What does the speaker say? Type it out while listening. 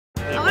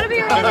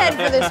head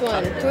for this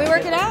one. Can we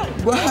work it out?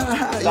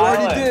 You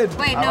already did.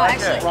 Wait, no,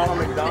 actually,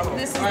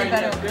 this is the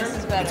better. This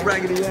is better. It's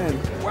Raggedy Ann.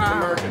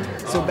 Wow.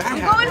 So that I'm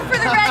going for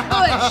the red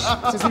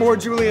bush. Just more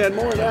Julianne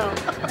Moore now.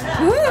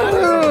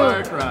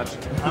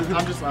 I'm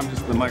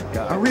just the mic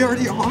guy. Are we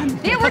already on?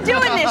 Yeah, we're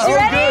doing this. You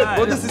ready? Good.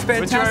 Well, this is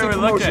fantastic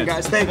promotion,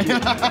 guys. Thank you.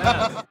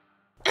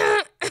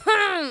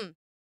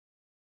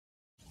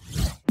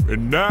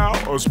 And now,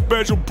 a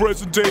special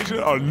presentation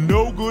of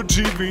No Good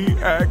TV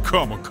at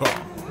Comic-Con.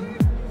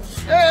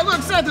 Hey,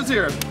 look, Seth is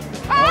here.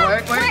 Oh,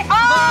 wait.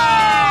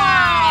 Oh!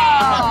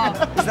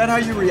 Is that how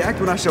you react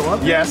when I show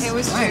up? Yes. It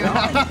was true. It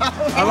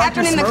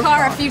happened in the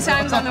car a few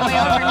times on the way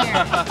over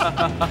here.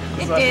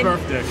 It did.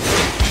 Perfect.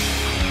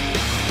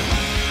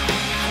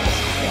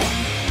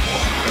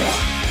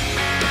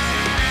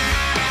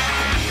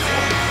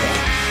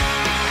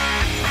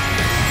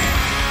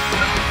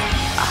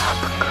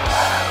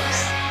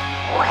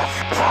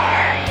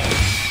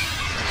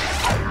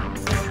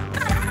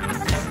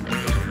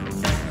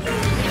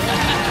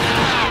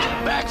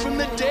 Back from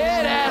the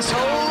dead,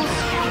 assholes!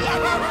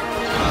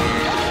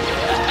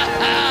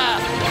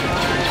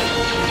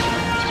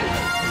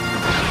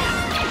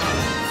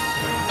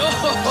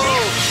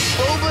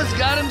 Oh, Boba's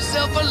got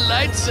himself a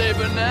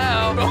lightsaber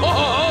now.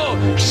 Oh,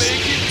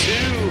 make it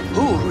two.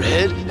 Ooh,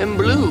 red and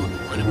blue.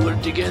 When I put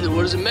it together,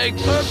 what does it make?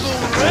 Purple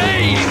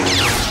rain!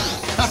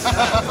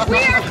 We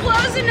are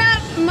closing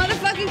up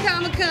motherfucking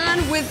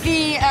Comic-Con with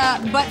the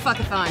butt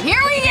fuckathon. Here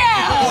we go!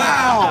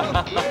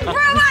 Wow!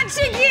 Robot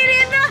chicken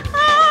in the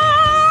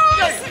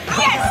house!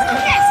 Yes!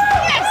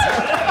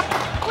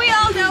 We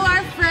all know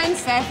our friend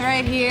Seth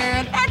right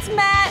here. That's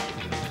Matt.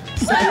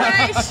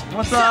 Senreich.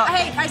 What's up?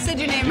 Hey, I said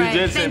your name right. You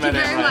did say Thank my you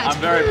name very right. much.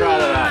 I'm very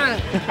proud of that.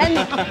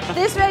 And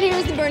this right here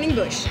is the burning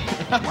bush.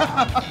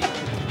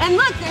 And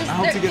look, there's I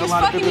hope to get a there's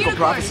lot of fucking biblical unicorns.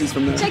 prophecies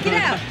from this. Check it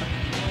out.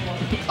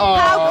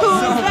 How cool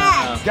is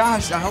that?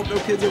 Gosh, I hope no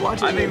kids are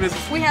watching I think this.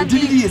 We The have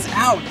DVD is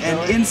out,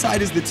 and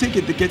inside is the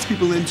ticket that gets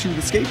people into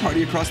the skate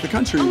party across the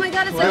country. Oh my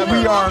God, it's like And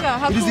Willy we are. Wonka.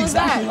 How It is cool is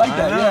exactly that? like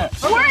that.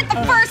 Yeah. We're at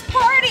the first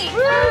party.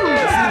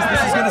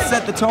 This is gonna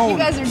set the tone. You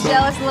guys are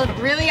jealous. Look,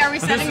 really? Are we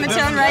setting the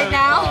tone right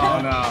now?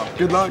 Oh, no.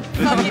 Good luck.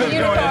 Fucking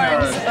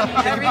unicorns.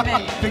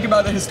 Everything. Think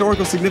about the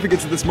historical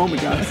significance of this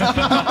moment, guys.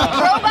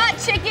 Robot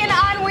Chicken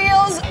on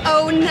Wheels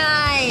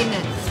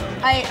 09.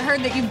 I heard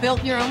that you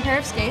built your own pair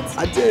of skates.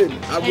 I did.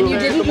 And you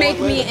didn't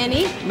make me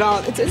any?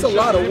 No, it's a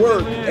lot of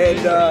work. And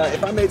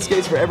if I made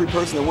skates for every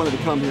person that wanted to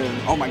come here,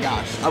 oh my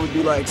gosh, I would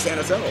be like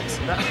Santa's elves.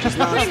 Just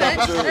Pretty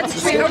much.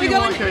 That's true. Are we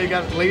going? You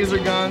got laser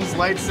guns,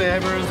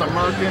 lightsabers, a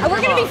merkin.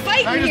 We're gonna be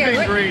fighting here. Just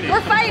being greedy.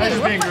 We're fighting.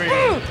 Just being greedy.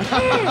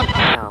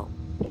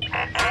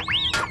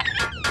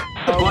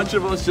 A bunch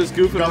of us just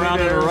goofing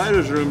around in a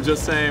writer's room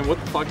just saying, what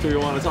the fuck do we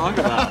want to talk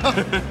about? I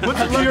love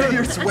that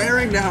you're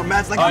swearing now,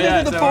 Matt's like, I'm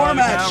into the it's on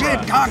format. camera.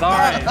 Shit, cock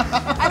Sorry.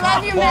 I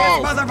love you,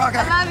 man. Motherfucker.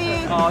 I love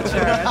you. Oh,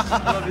 Cherish.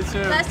 Love you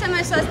too. Last time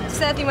I saw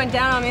Seth, he went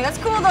down on me. That's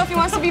cool though. If he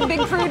wants to be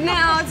big prude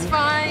now, it's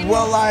fine.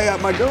 Well,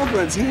 my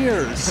girlfriend's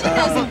here. She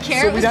doesn't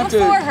care. So It we'd was have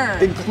before to her.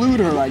 include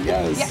her, I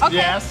guess. Yeah, okay.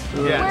 Yes.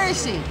 Where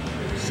is she?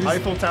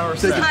 Eiffel Tower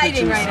She's set.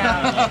 hiding right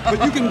now.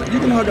 But you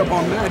can hug up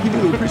on Matt. He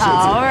really appreciates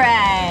All it.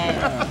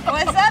 right.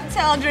 What's up,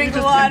 Tell Drink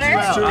of Water?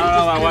 I don't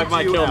know, my wife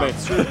might kill me.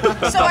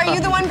 So are you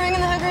the one bringing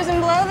the hookers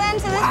and blow then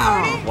to this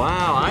party?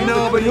 Wow, I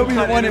No, but he'll be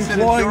the one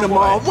employing them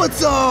all.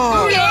 What's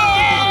up?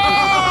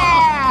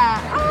 Yeah!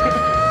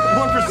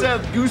 One for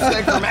Seth, goose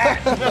egg for Matt.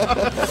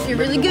 If you're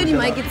really good, you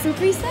might get some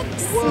free sex.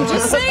 I'm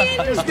just saying.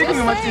 Just Thinking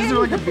how much is saying. there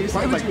like a beast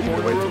like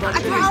porno robot? I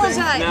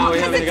apologize. No, we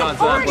because haven't it's gotten a to that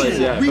party. place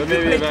yet, We but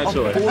maybe could make a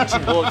eventually.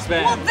 fortune. We'll Well,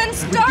 expand. then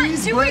start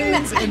These doing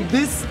brains that. and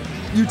this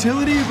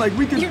utility, like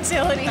we could.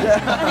 Utility.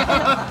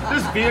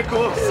 This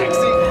vehicle,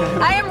 sexy.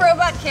 I am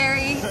Robot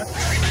Carrie.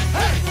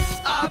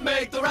 I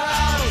make the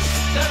rounds,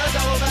 then I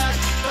double back,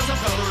 cause I'm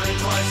covering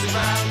twice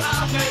around. I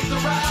make the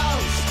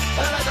rounds,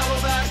 then I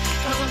double back,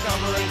 cause I'm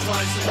covering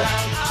twice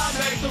around. I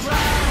make the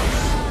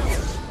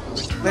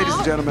rounds. Ladies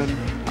and gentlemen,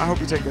 I hope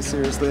you take this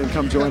seriously and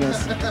come join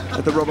us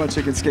at the Robot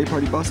Chicken Skate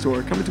Party bus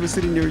tour coming to a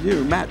city near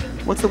you. Matt,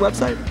 what's the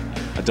website?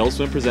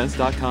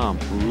 AdultSwimPresents.com.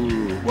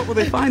 Ooh. What will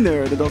they find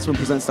there at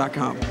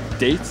AdultSwimPresents.com?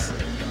 Dates,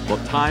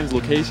 times,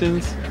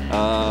 locations,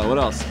 what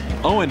else?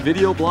 Oh, and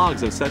video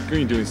blogs of Seth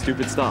Green doing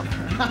stupid stuff.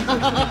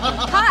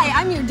 Hi,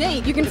 I'm your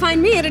date. You can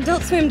find me at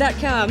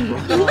adultswim.com.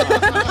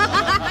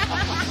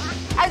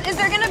 Is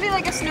there gonna be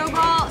like a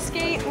snowball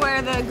skate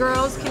where the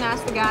girls can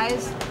ask the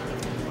guys?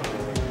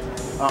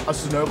 A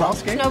snowball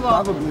skate?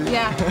 Snowball. Probably.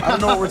 Yeah. I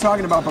don't know what we're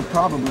talking about, but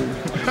probably.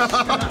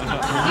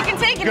 You can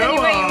take it any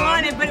way you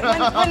want it, but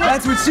when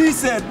That's what she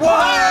said.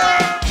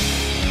 What?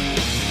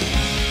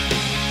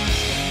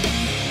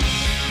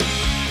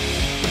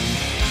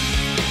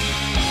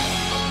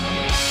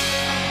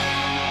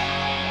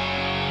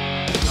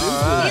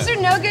 these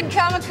are no good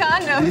Comic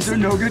condoms. These are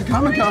no good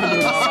Comic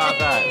condoms. How about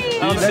that? Be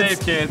That's- safe,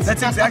 kids.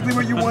 That's exactly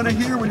what you want to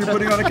hear when you're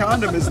putting on a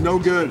condom. Is no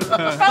good. Felt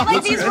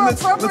like these were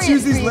appropriate. Let's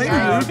use these for you later,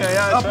 guys. dude. Okay,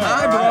 yeah, Up sure.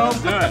 high, All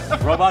right, bro. let's do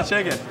it. Robot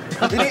chicken.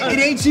 It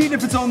ain't cheating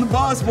if it's on the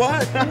bus.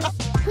 What?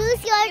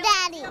 Who's your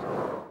daddy?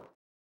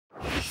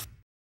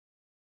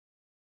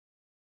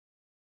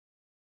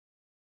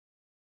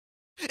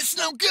 It's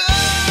no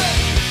good.